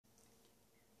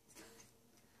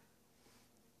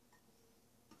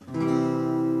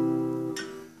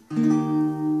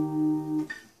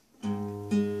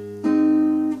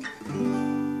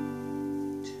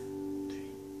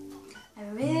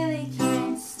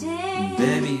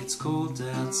Baby, it's cold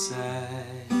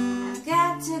outside. I've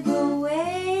got to go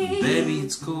away. Baby,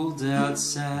 it's cold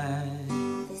outside.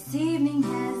 This evening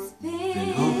has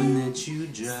Been hoping that you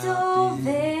so drop in.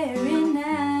 very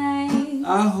nice.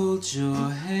 I'll hold your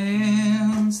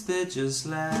hands, they're just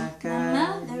like My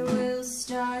ice. mother will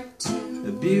start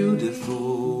to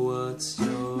Beautiful, what's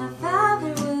your My father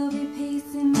hurry? will be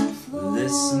pacing the floor.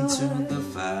 Listen to the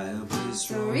fireplace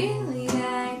So roar. really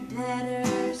I'd better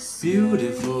stay.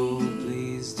 Beautiful,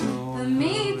 please don't But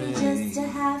maybe just a hurry.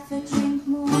 half a drink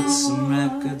more. Put some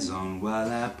records on while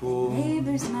I pour.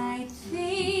 Neighbors might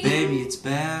think, Baby, it's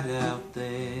bad out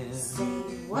there. say,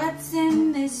 what's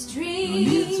in this No dream?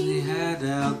 need to be had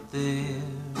out there.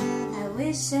 I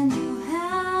wish I knew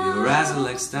how Your eyes are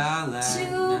like starlight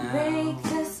to break now.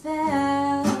 the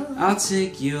spell. I'll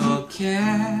take your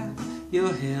cap,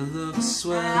 your hair looks I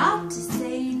swell. ought to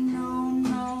say no,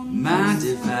 no, no. Mind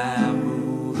if I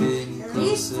move in At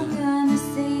least I'm closer? gonna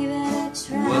say that I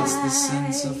tried. What's the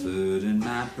sense of hurting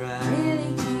my pride?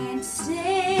 Really can't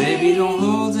stay. Baby, don't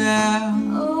hold out.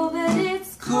 Oh, but it's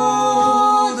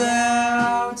Cold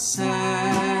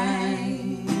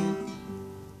outside.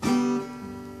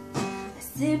 I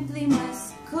simply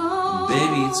must go.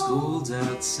 Baby, it's cold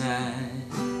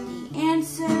outside. The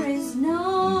answer is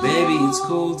no. Baby, it's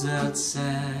cold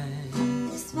outside.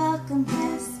 This welcome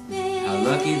has been How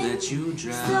lucky that you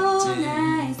dropped so in.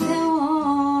 nice and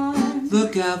warm.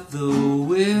 Look out the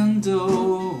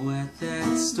window at that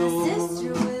My store.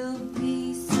 sister will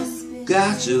be suspicious.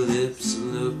 Got your lips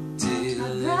look My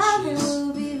brother delicious.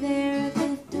 will be there at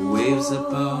the door. Waves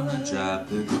upon a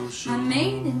tropical My shore.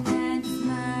 maiden aunt's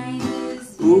mind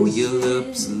is Ooh, your vicious.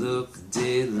 lips look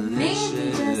Maybe just a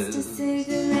delicious.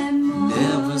 cigarette more.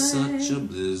 Never such a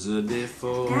blizzard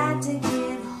before. Got to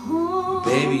get home.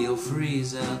 Baby, you'll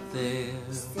freeze out there.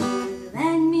 Say,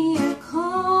 lend me your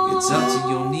coat. It's up to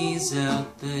your knees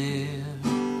out there.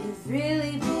 You've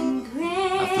really been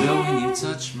great. I feel when you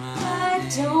touch my But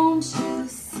hand. don't you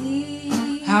see?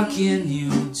 How can you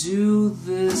do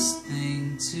this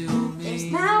thing to There's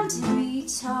me? bound to be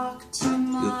talk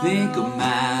tomorrow. You think of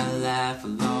my life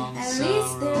along At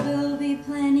least there sorrow. will be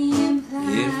plenty implied.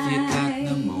 If you got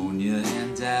pneumonia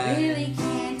and I Really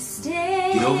can't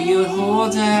stay. get over your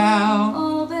hold out.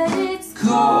 Oh, but it's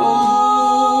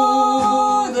Cold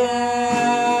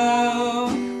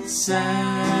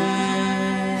outside.